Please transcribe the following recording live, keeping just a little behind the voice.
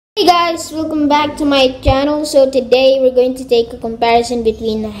Hey guys, welcome back to my channel. So today we're going to take a comparison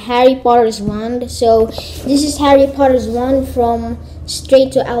between Harry Potter's wand. So this is Harry Potter's wand from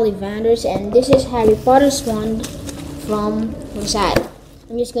Straight to Ollivanders, and this is Harry Potter's wand from Lazada.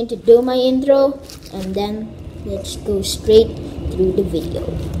 I'm just going to do my intro and then let's go straight through the video.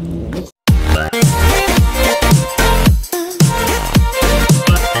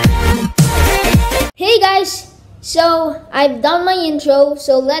 Hey guys! So, I've done my intro,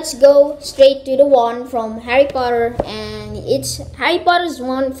 so let's go straight to the wand from Harry Potter, and it's Harry Potter's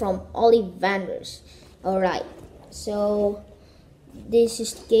wand from Ollivanders. Alright, so this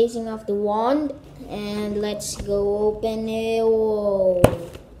is the casing of the wand, and let's go open it. Whoa.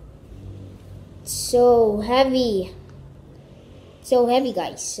 So heavy. So heavy,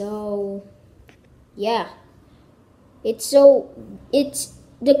 guys. So, yeah. It's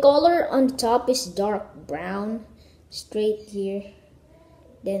the color on the top is dark brown. Straight here,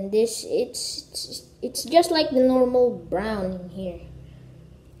 then this it's just like the normal brown in here.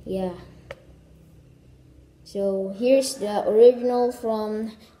 Yeah, so here's the original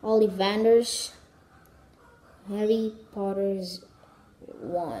from Ollivanders, Harry Potter's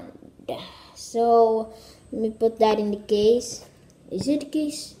wand. So let me put that in the case. Is it a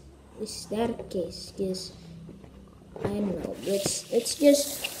case? Is that a case? Because I don't know. Let's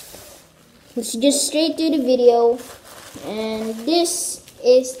just straight to the video. And this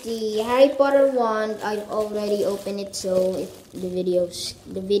is the Harry Potter wand. I've already opened it, so the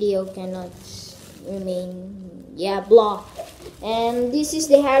video cannot remain blah. And this is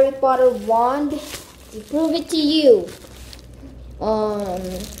the Harry Potter wand. To prove it to you,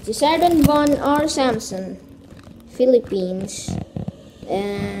 Jesardan Von R. Samson, Philippines.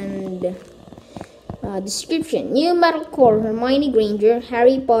 And description: new metal core, Hermione Granger,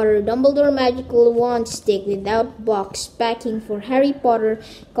 Harry Potter, Dumbledore magical wand stick without box packing for Harry Potter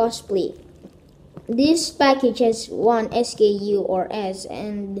cosplay. This package has one SKU or S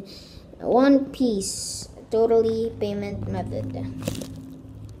and one piece. Totally payment method.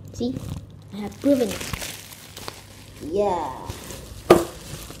 See, I have proven it. Yeah.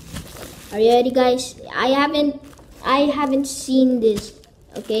 Are you ready, guys? I haven't seen this.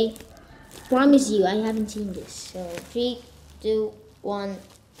 Okay. Promise you, I haven't seen this. So 3, 2, 1,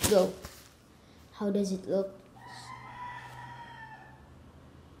 go. How does it look?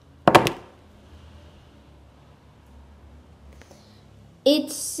 It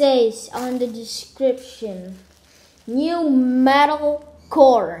says on the description, new metal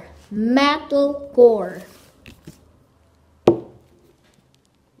core. Metal core.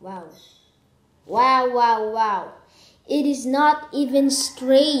 Wow. Wow. It is not even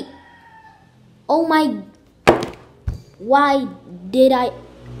straight. Oh my, why did I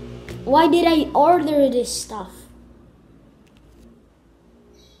order this stuff?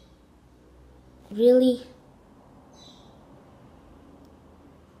 Really?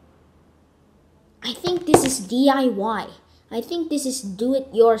 I think this is DIY. I think this is do it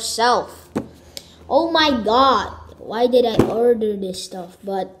yourself. Oh my god, why did I order this stuff?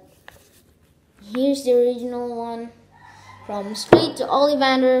 But here's the original one from Straight to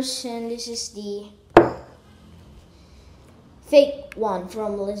Ollivanders, and this is the fake one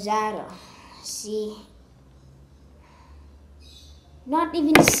from Lazada. See, not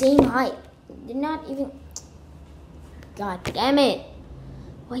even the same height. They're not even. God damn it!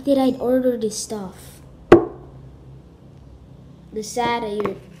 Why did I order this stuff?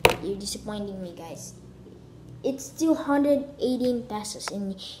 Lazada, you're disappointing me, guys. It's still 118 pesos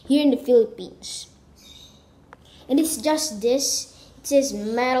here in the Philippines. And it's just this. It says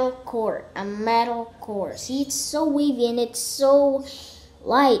metal core. A metal core. See, it's so wavy and it's so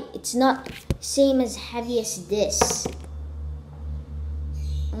light. It's not same as heavy as this.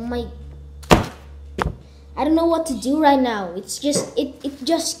 Oh my. I don't know what to do right now. It's just it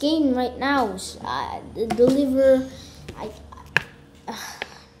just came right now. The deliver.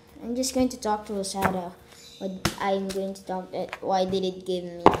 I'm just going to talk to Lazada. But I'm going to talk that why did it give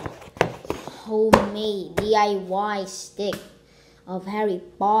me homemade DIY stick of Harry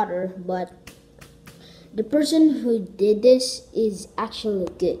Potter, but the person who did this is actually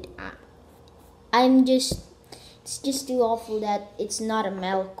good. It's just too awful that it's not a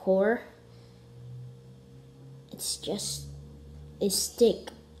metal core. It's just a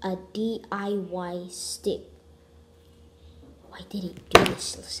stick, a DIY stick. Why did he do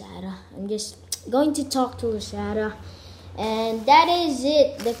this, Lazada? I'm just going to talk to Lazada. And that is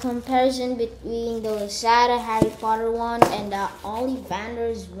it, the comparison between the Lazada Harry Potter one and the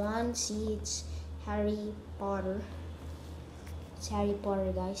Ollivanders one. See, it's Harry Potter. It's Harry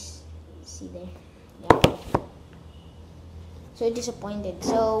Potter, guys. See there. Yeah. so disappointed.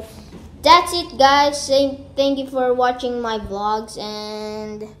 So that's it, guys. Thank you for watching my vlogs,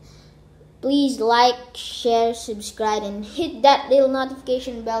 and please like, share, subscribe, and hit that little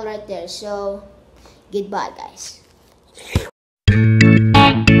notification bell right there. So goodbye, guys.